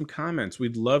 leave us some comments.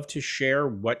 We'd love to share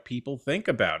what people think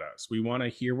about us. We want to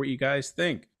hear what you guys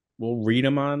think. We'll read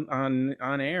them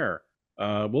on air.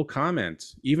 We'll comment,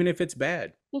 even if it's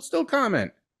bad. We'll still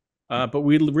comment. But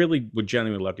we really would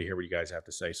genuinely love to hear what you guys have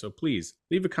to say. So please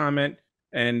leave a comment,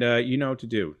 and you know what to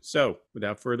do. So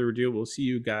without further ado, we'll see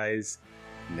you guys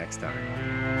next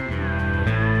time.